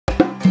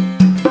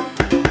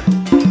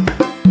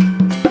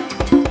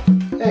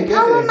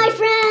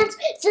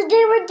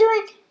were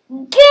doing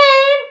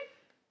game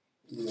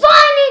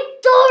Finding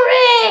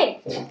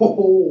Dory.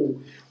 Oh,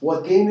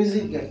 what game is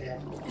it?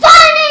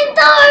 Finding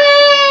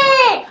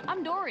Dory.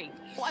 I'm Dory.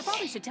 Well, I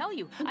probably should tell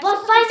you. But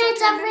Finding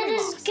Dory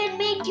can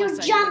make you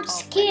jump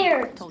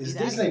scared. It's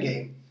Disney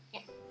game.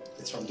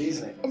 It's from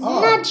Disney. It's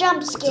not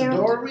jump scared.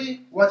 It's a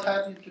Dory. What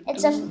have you to do?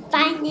 It's a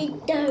Finding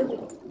Dory.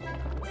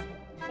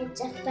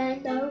 It's a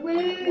Finding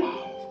Dory.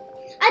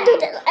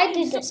 I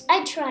do this.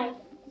 I try.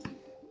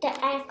 The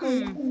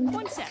acronym.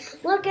 1 sec.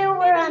 Look at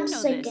where Maybe I'm you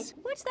know singing. this.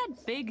 What's that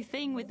big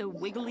thing with the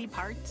wiggly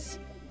parts?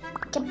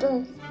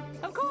 Kaboom.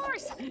 Of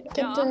course. Kaboom.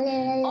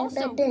 Duh.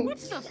 Also,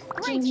 what's the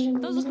great?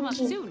 Those will come up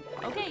soon.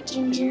 Okay,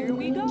 here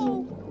we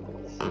go.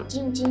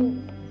 Jing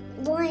jing.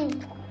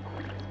 Boing.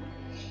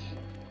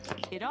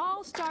 It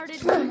all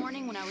started one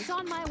morning when I was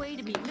on my way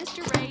to meet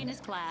Mr. Ray in his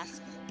class.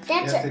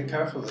 That's you have to it. be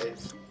carefully.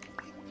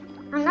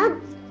 I'm not.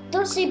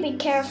 Don't say be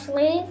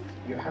carefully.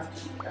 You have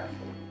to be careful.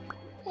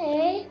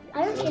 Hey,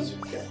 I don't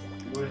care.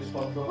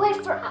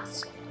 Wait for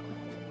us.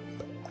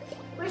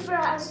 Wait for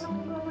us.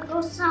 I'm gonna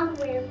go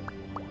somewhere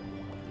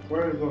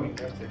Where are you going,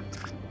 Gertit?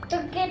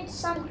 to get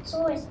some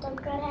toys.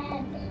 Don't go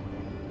ahead.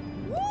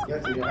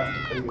 Gertit, you have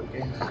to play your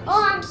game.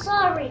 Oh, I'm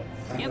sorry.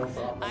 Yep, No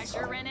problem. I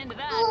sure ran into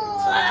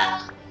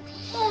that.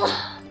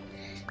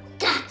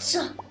 That's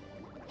a.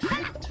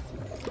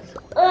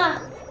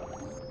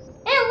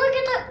 Hey, look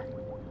at the.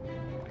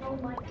 Oh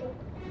my god.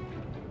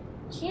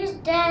 She's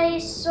daddy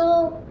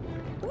so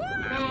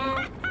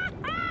mad.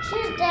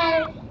 She's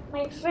daddy,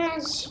 my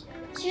friends.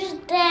 She's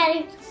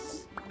daddy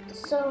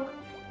so.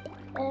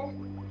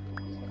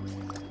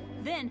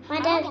 Then My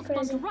I dad's almost bumped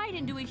present. right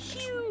into a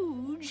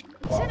huge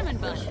cinnamon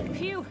bun.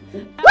 Phew.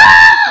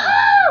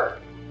 Woohoo!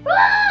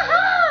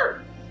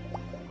 Woohoo!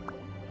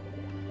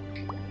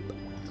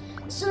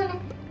 So,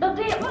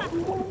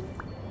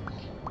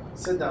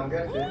 Sit down,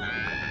 Gertit.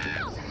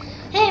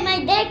 hey,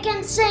 my dad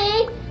can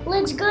say,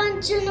 let's go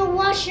into the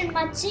washing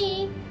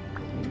machine.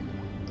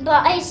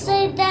 But I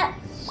say that,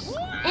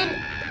 and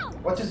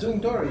What is doing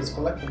Dory? Is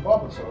collecting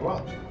bubbles or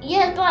what?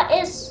 yeah, but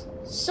it's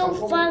so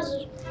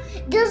fuzzy.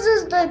 This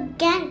is the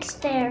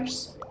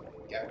gangsters.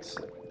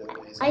 Gangster.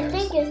 I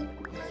think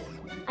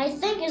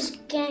it's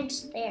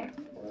gangster.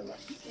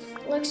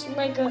 Looks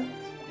like a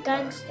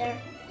gangster.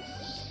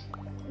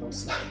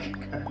 Looks like a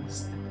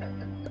gangster.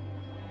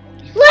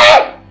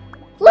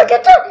 Look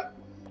at the.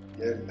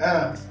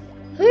 Yeah.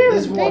 Who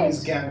This is one is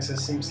this? gangster.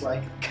 Seems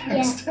like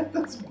gangster.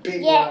 That's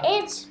big. Yeah,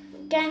 one. it's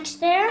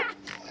gangster.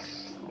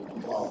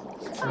 Wow.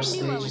 I First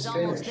knew I stage was is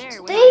almost finished.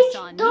 there when I Stage?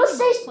 saw Don't Nemo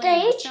say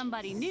playing with stage.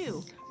 somebody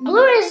new.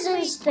 Blue is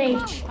in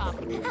stage.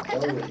 Dory.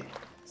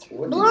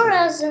 What is Blue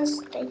it? is in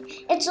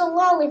stage. It's a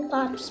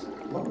lollipops.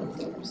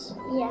 Lollipops.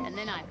 Yeah. And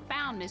then I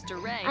found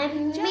Mr. Ray I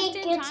just make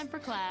in it time for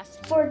class.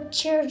 for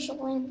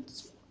children.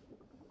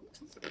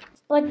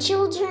 But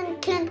children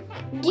can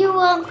do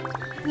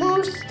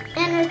most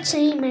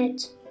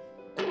entertainment.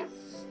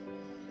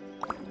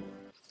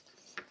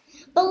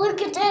 But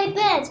look at the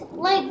iPad,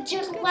 like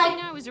just Good like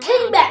thing I was around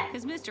piggyback.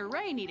 because Mr.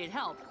 Ray needed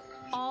help.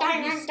 All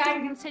Dang, his dang.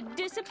 students had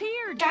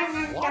disappeared.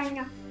 Dang.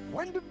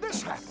 When did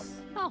this happen?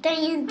 Oh,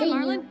 Dang, hi, dang,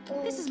 Marlin.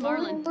 dang, This is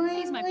Marlin. dang,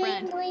 He's my dang,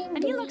 friend, dang,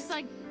 and he dang. looks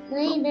like.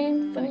 Dang.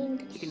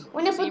 You can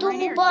Whenever see do right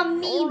here.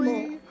 Nemo.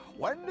 Dory,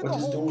 when did What the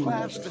is whole Dory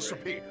class Bag?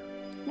 disappear?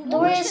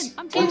 Doris Listen,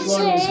 I'm can telling Which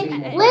one is say,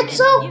 Nemo?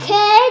 it's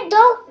okay,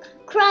 don't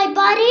cry,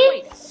 buddy.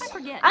 Wait, I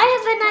forget. I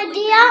have an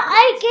idea.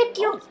 I get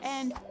you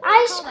And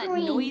ice call that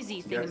cream.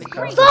 noisy thing in the Gertit,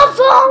 creek.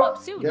 careful. Come up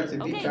soon. You have to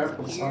be Okay,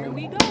 careful, here son.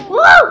 we go.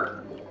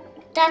 Woo!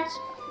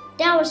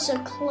 That was a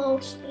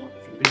close one.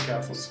 Be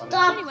careful, son.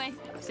 Stop. Anyway,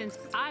 since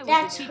I was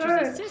That's the teacher's her.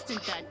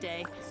 assistant that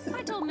day,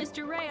 I told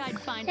Mr. Ray I'd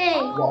find Hey.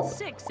 all Whoa.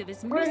 6 of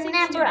his missing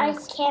Remember, I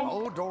students. can't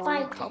Oh, Dory,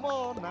 fight come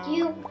on now.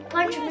 you.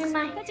 Punch me Yes, in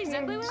my that's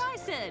exactly hands. what I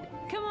said.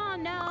 Come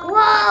on now.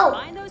 Whoa!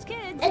 Let's find those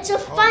kids. It's a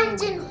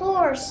finding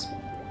horse.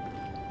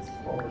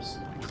 Horse.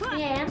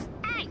 Yeah.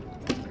 Hey.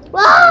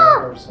 Whoa!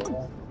 Horse,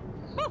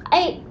 huh?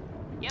 I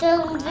Yep,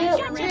 the I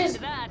sure ran this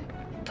into that.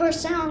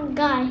 person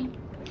guy,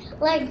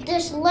 like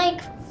this lake,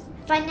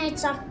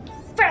 finds a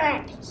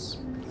friends.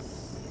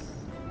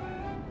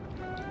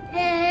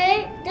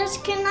 Hey, this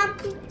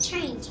cannot be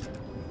changed.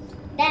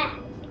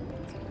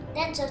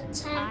 That's a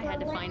time. I had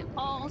to find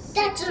all 6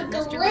 That's a of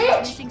Mr. Ray's glitch.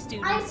 missing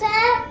I students.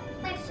 said,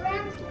 my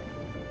friend.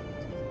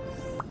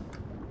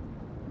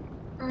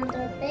 On the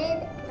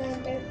bed, on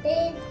the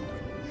bed,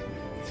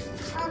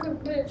 on the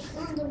bed,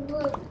 on the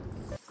bed,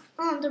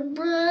 on the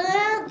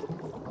bed.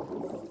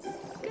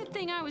 Good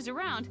thing I was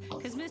around,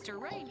 because Mr.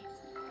 Ray...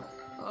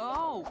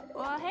 Oh,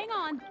 hang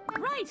on.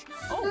 Right.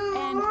 Oh,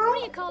 and what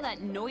do you call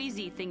that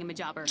noisy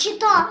thingamajobber?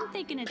 Cheetah. I'm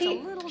thinking it's a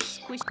little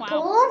squish. Wow.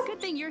 People? Good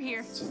thing you're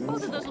here.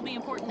 Both of those will be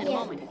important in a Yeah.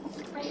 moment.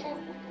 I have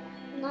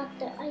not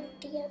the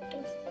idea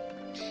to.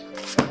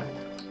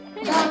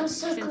 Anyway, That was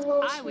a since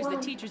close I was the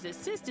one. teacher's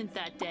assistant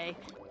that day,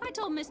 I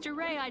told Mr.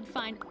 Ray I'd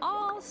find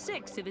all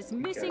 6 of his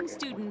missing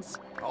students.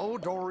 Oh,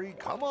 Dory,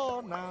 come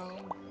on now.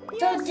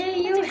 So do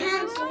you That's exactly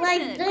hands what I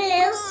like said.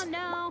 this? Come on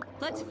now.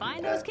 let's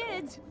find those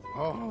kids.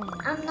 Oh,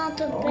 I'm not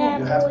a Oh, bad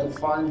you have boy. to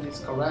find these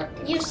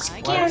characters. You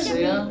scared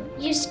me.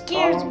 You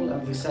scared me.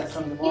 And the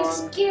second You one.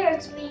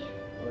 scared me.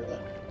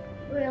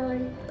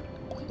 Really.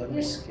 Don't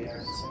be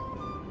scared.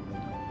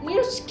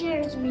 You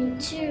scared me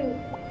too.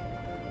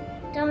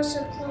 That was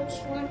a close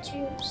one.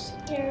 You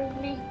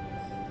scared me.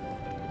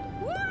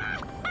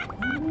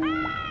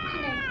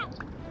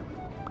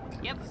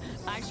 Yep,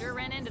 I sure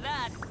ran into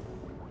that.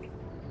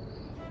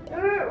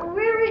 Where are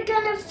we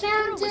gonna Girl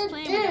find was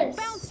playing this? with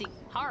a bouncy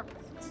harp.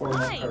 For the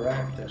Hi.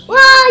 characters. Wow,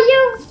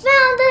 you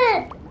found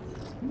it!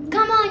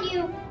 Come on,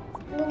 you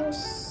little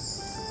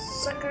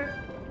sucker.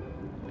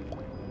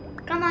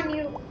 Come on,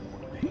 you.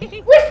 We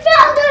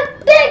found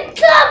a big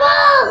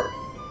trouble!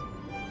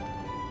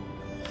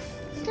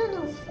 I don't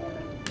know.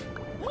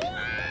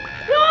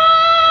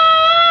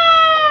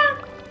 Ah!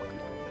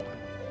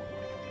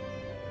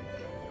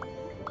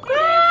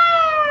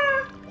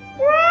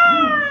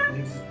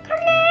 We've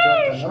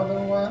got another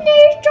one.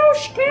 Please don't We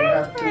scare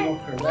have two me. more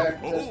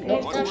characters.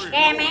 Please don't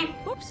scare me.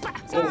 Oops,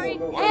 sorry.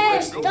 Hey,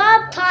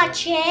 stop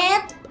touching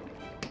it.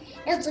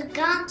 It's a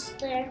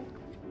gangster.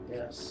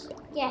 Yes.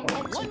 Yeah,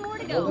 it's One more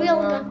to a go.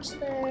 real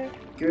gangster.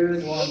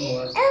 Good one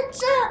was.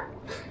 It's a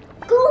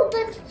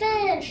golden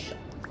fish.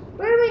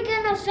 Where are we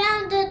gonna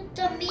find it?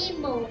 The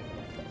Nemo.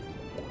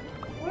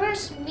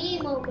 Where's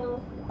Nemo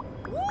go?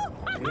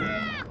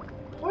 Yeah.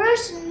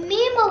 Where's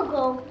Nemo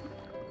go?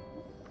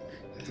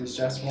 It was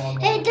just one.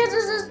 Hey, this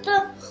is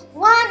the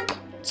 1,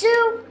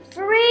 2,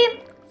 3,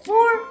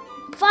 4,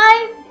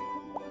 5,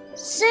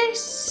 6,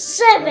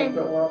 7.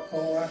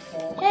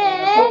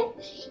 Hey,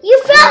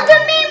 you found the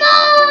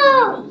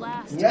Nemo!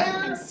 Last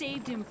Yeah. and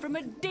saved him from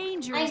a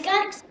dangerous I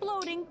got-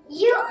 exploding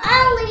You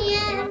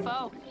alien!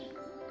 UFO.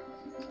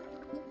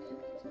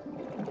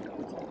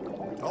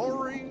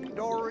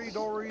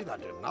 Dory, that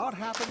did not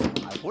happen.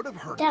 I would have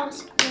heard That it.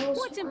 was close.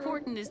 What's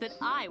important is that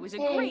I was a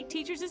Hey. great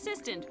teacher's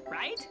assistant,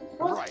 right?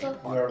 What Right, the?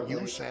 You're but you,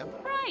 late. Sam,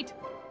 Right.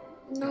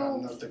 No, No.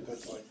 I'm not a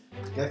good one.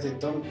 Get it,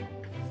 don't.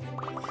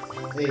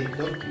 Hey,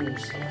 don't move.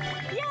 So.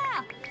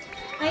 Yeah.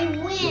 I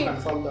You win. can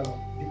fall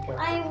down. Be careful.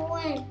 I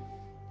win.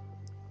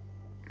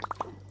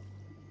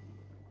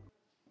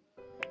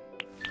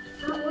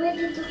 I'm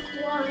ready to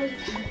fly.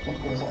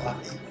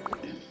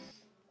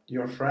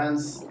 Your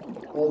friends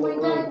all Oh my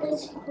over. god,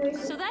 that's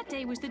crazy. So that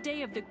day was the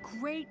day of the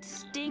great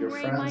Your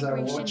stingray friends are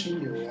migration.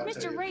 watching you. What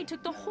Mr. are Ray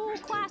took the whole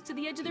class to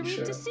the edge of the You reef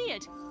sure? to see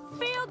it.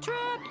 Field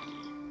trip.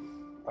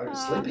 Are you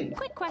sleeping?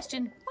 Quick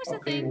question. What's the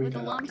Okay, thing we with the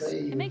can lumps? play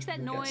It makes that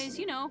against noise,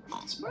 you know.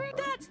 Smart.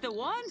 That's the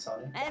one.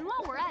 Sorry. And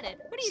while we're at it,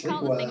 what do you Sleep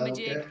call the well,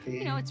 thingamajig? okay.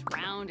 You know, it's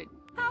round. And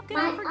how can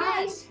My I forget?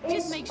 eyes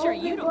Just is make sure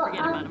you open, don't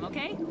forget but about him,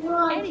 okay?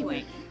 Right.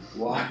 Anyway,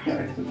 Why?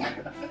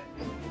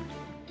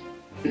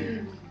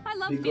 I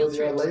love Because field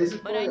you're trips, lazy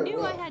but I for it, knew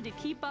I well. had to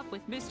keep up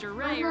with Mr.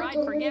 Ray I'm or not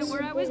I'd forget lazy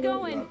where I was for it.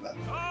 going.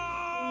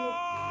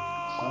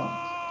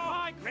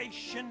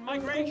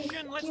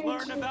 Migration, let's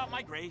learn about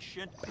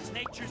migration. It's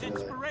nature's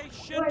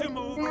inspiration to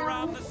move Now,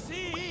 around the This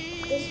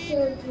sea.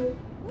 killed me.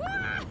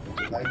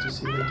 I'd like to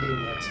see the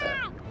game. What's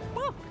that?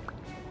 Woo!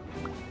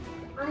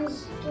 I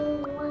still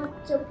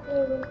want to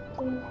play with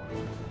you.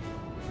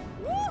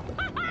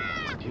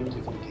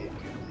 Beautiful game.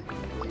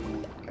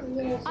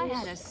 Yes, I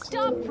had to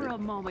stop for a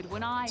moment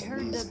when I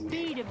heard the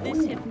beat of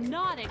this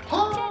hypnotic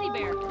teddy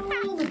bear.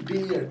 Oh, the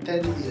bear,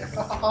 teddy bear.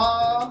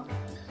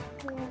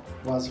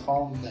 Was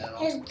home now.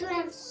 He's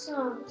doing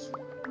songs.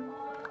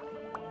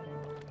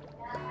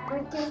 I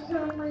can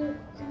hear my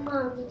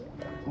mommy.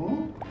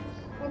 Hmm?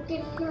 I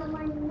can hear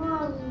my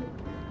mommy.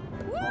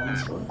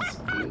 Mommy's voice.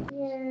 Okay.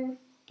 Yeah.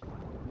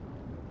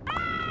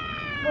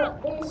 But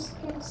it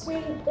can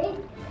say big.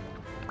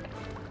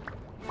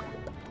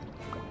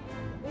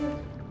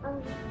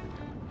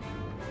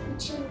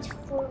 Change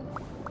for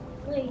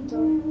later.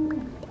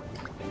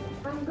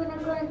 I'm gonna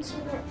go into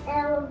the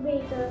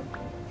elevator.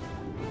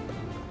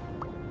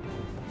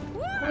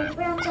 My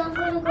friends, I'm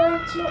gonna go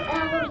into the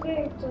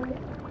elevator.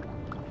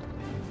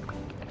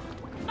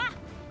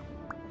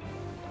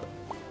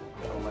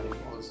 How many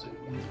balls do you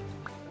need?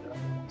 I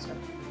don't know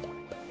exactly.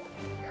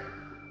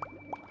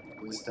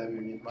 This time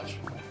you need much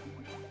more.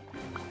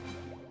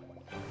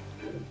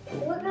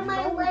 Look at my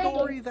no, leg.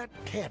 Dory, that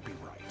can't be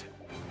right.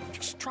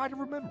 Just try to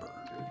remember.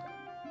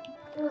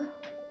 Ugh.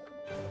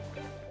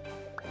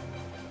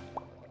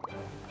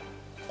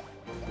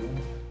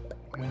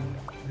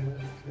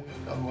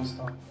 Almost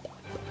done.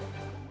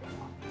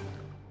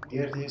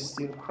 Gertit is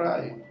still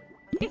crying.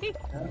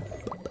 Huh?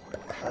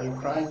 Are you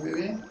crying,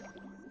 baby?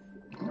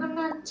 I'm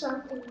not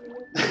talking to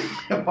you.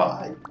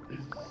 Why?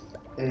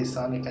 Hey,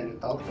 Sonny, can you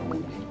talk to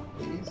me,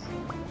 please?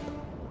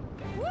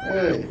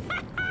 Hey,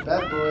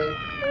 bad boy.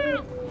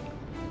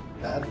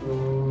 Bad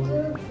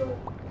boy.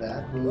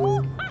 Bad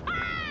boy.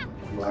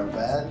 You are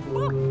bad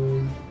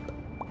boy.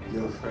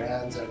 Your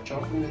friends are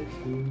joking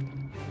with you.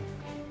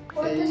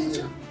 What Hey, is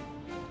it?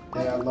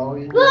 they are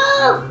lowering you.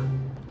 Whoa!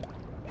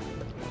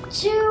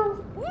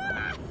 Two.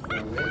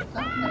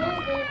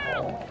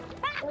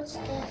 What's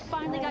that?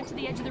 Finally got to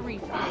the edge of the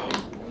reef.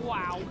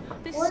 Wow,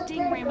 the What the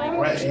stingray heck?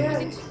 migration was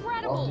What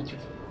incredible. did you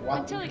What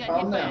Until we he got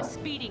hit found by now? a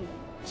speeding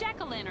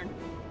jack-o'-lantern.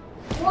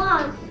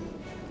 What?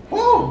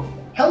 Oh,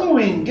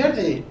 Halloween,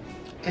 Gertie.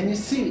 Can you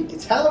see?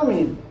 It's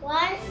Halloween.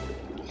 What?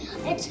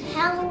 It's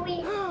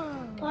Halloween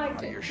Are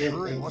party. you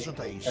sure it wasn't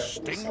a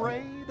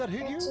stingray that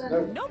hit you? It's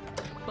Nope.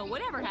 But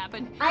whatever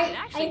happened, it I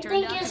actually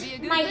turned think out to be a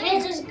good my thing.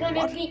 head is gonna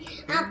What? be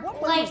In up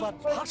what way like was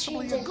that for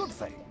possibly a cheating. good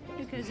thing?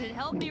 Because it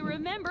helped me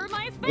remember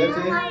my Get it?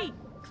 family.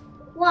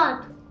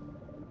 What?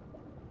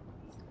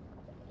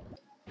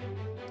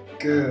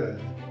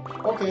 Good.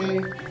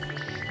 Okay.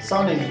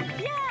 Sonny,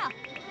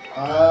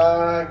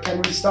 Yeah.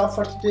 can we stop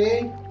for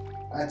today?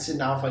 That's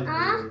enough for today.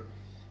 Huh?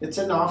 It's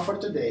enough for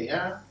today,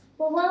 yeah?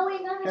 But what are we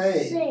gonna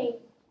Hey. say?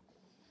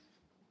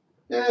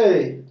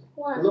 Hey,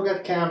 What? look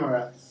at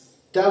camera.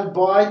 Tell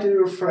bye to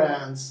your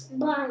friends.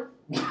 Bye.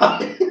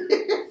 Bye.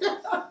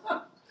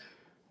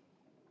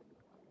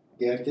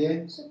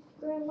 Gertie?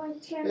 Subscribe my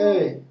channel.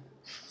 Hey,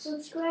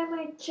 Subscribe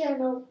my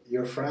channel.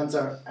 your friends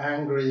are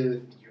angry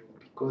with you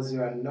because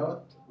you are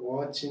not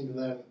watching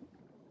them.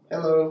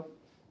 Hello.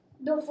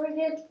 Don't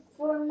forget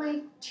for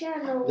my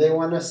channel. They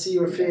want to see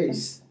your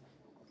face.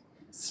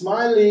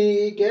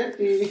 Smiley,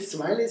 Gertie.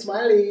 Smiley,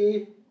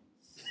 smiley.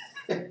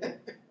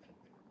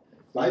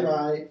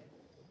 Bye-bye.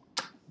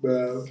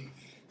 Well,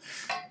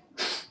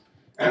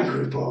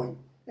 angry boy.